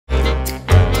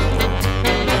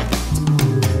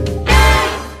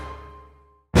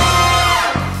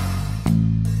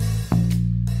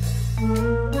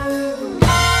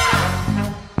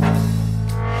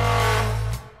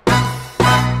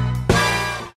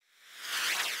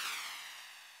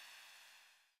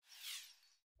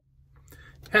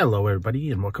Hello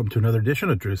everybody, and welcome to another edition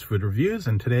of Drew's Food Reviews.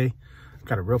 And today I've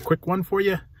got a real quick one for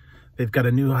you. They've got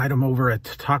a new item over at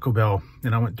Taco Bell,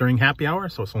 and I went during happy hour,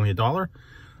 so it's only $1.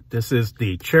 This is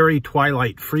the Cherry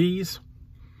Twilight Freeze,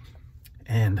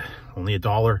 and only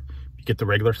 $1. You get the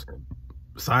regular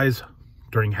size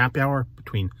during happy hour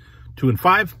between 2 and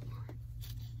 5,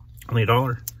 only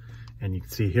 $1. And you can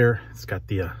see here it's got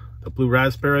the blue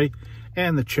raspberry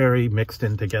and the cherry mixed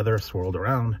in together, swirled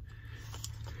around.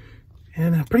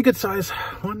 And a pretty good size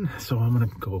one, so I'm gonna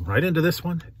go right into this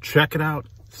one, check it out,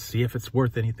 see if it's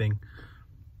worth anything.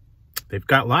 They've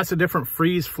got lots of different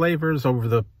freeze flavors over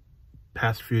the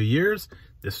past few years.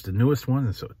 This is the newest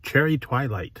one, so Cherry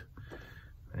Twilight.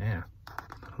 Yeah,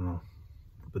 I don't know,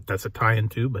 but that's a tie-in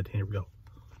too, but here we go.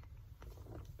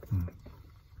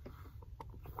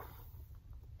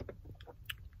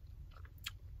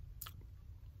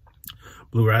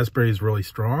 Blue raspberry is really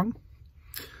strong.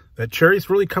 That cherry's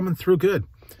really coming through good.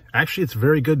 Actually, it's a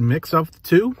very good mix of the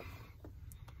two.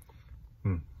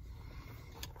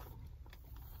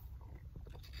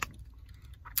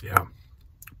 Yeah.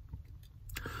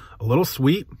 A little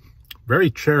sweet,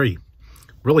 very cherry.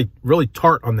 Really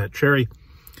tart on that cherry.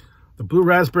 The blue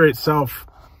raspberry itself,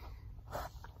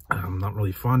 I'm not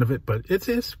really fond of it, but it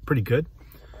is pretty good.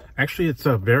 Actually, it's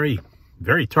a very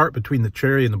tart between the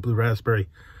cherry and the blue raspberry.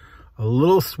 A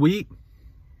little sweet.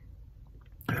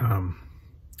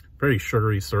 Very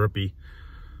sugary, syrupy,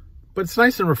 but it's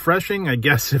nice and refreshing. I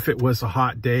guess if it was a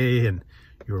hot day and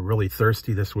you were really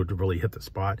thirsty, this would really hit the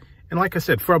spot. And like I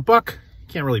said, for $1, you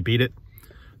can't really beat it.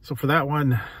 So for that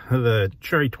one, the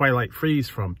Cherry Twilight Freeze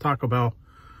from Taco Bell,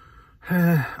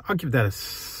 I'll give that a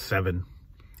 7.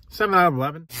 7 out of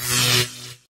 11.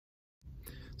 It's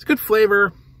a good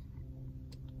flavor,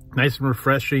 nice and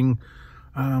refreshing.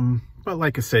 But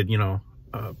like I said, you know,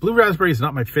 blue raspberry is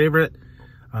not my favorite.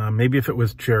 Maybe if it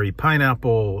was cherry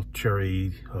pineapple,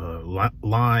 cherry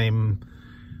lime,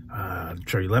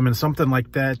 cherry lemon, something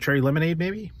like that. Cherry lemonade,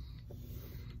 maybe.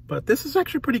 But this is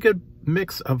actually a pretty good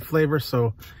mix of flavors.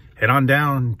 So head on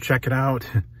down, check it out.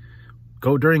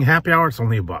 Go during happy hour. It's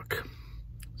only $1.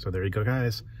 So there you go,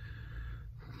 guys.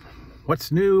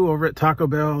 What's new over at Taco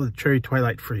Bell? The Cherry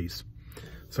Twilight Freeze.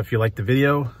 So if you liked the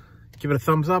video, give it a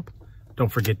thumbs up. Don't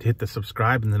forget to hit the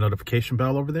subscribe and the notification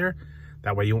bell over there.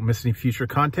 That way you won't miss any future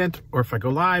content, or if I go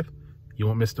live, you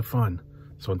won't miss the fun.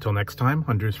 So until next time,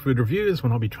 on Drew's Food Reviews,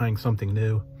 when I'll be trying something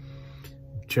new,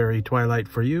 Cherry Twilight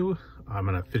for you, I'm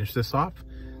gonna finish this off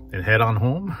and head on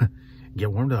home,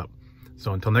 get warmed up.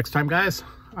 So until next time, guys,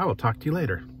 I will talk to you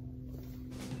later.